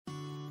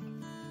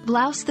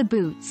Blouse the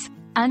boots,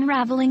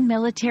 unraveling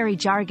military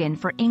jargon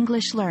for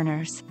English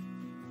learners.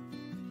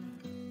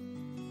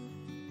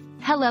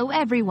 Hello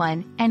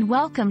everyone, and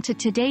welcome to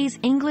today's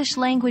English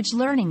language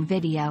learning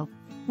video.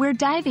 We're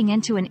diving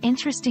into an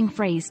interesting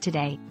phrase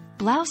today,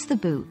 blouse the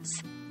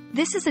boots.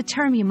 This is a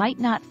term you might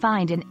not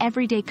find in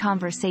everyday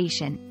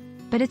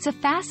conversation, but it's a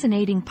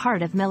fascinating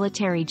part of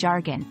military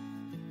jargon.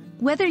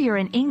 Whether you're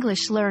an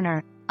English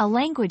learner, a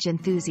language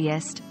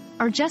enthusiast,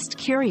 or just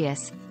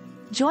curious,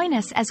 join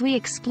us as we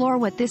explore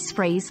what this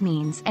phrase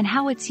means and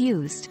how it's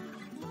used.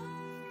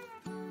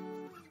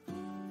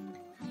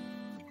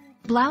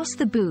 Blouse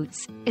the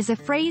boots is a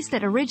phrase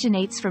that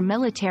originates from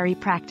military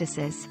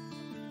practices.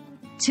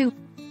 To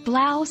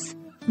blouse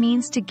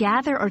means to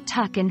gather or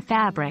tuck in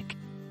fabric,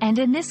 and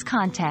in this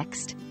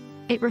context,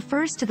 it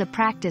refers to the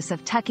practice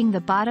of tucking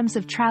the bottoms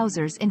of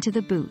trousers into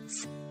the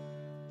boots.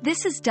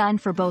 This is done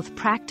for both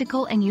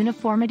practical and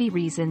uniformity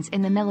reasons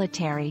in the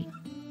military.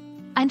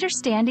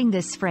 Understanding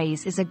this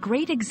phrase is a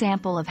great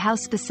example of how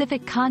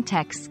specific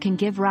contexts can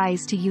give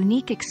rise to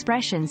unique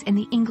expressions in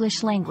the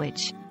English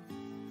language.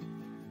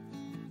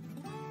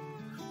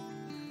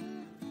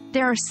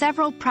 There are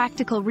several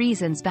practical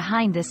reasons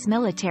behind this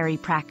military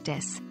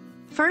practice.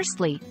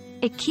 Firstly,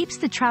 it keeps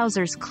the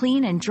trousers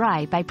clean and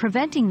dry by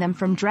preventing them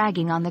from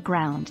dragging on the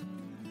ground.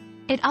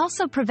 It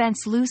also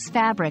prevents loose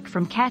fabric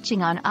from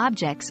catching on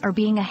objects or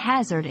being a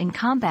hazard in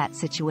combat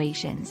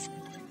situations.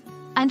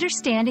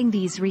 Understanding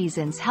these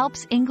reasons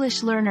helps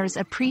English learners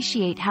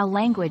appreciate how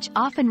language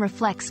often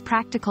reflects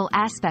practical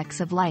aspects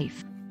of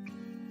life.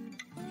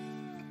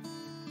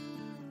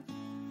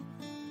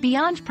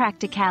 Beyond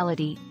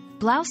practicality,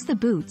 blouse the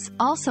boots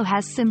also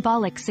has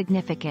symbolic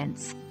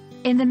significance.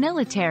 In the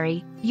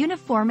military,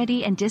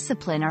 uniformity and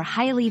discipline are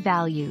highly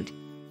valued.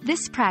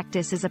 This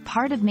practice is a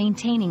part of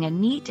maintaining a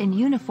neat and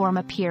uniform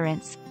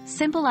appearance,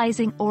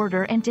 symbolizing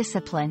order and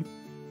discipline.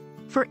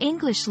 For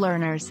English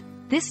learners,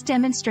 this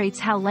demonstrates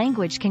how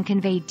language can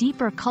convey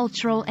deeper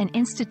cultural and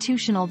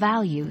institutional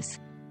values.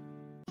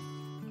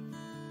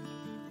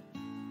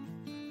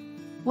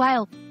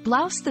 While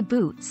blouse the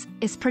boots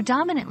is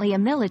predominantly a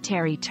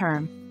military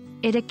term,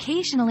 it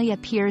occasionally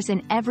appears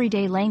in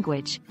everyday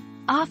language,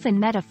 often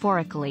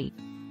metaphorically.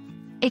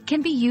 It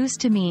can be used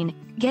to mean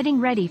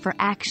getting ready for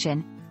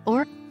action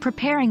or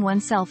preparing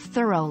oneself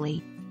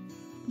thoroughly.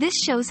 This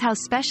shows how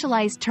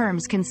specialized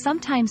terms can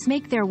sometimes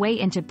make their way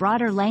into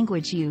broader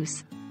language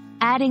use,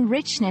 adding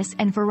richness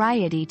and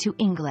variety to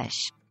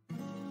English.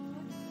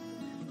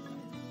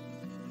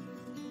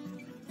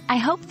 I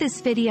hope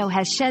this video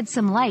has shed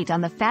some light on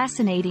the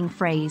fascinating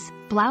phrase,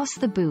 blouse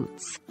the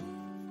boots.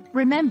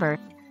 Remember,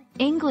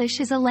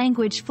 English is a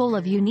language full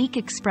of unique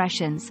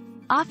expressions,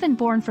 often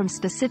born from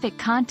specific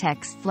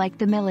contexts like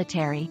the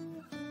military.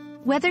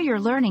 Whether you're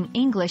learning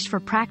English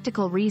for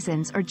practical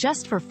reasons or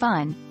just for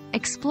fun,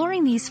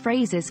 exploring these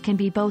phrases can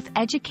be both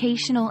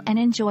educational and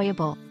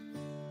enjoyable.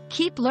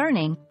 Keep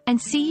learning,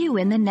 and see you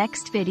in the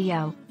next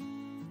video.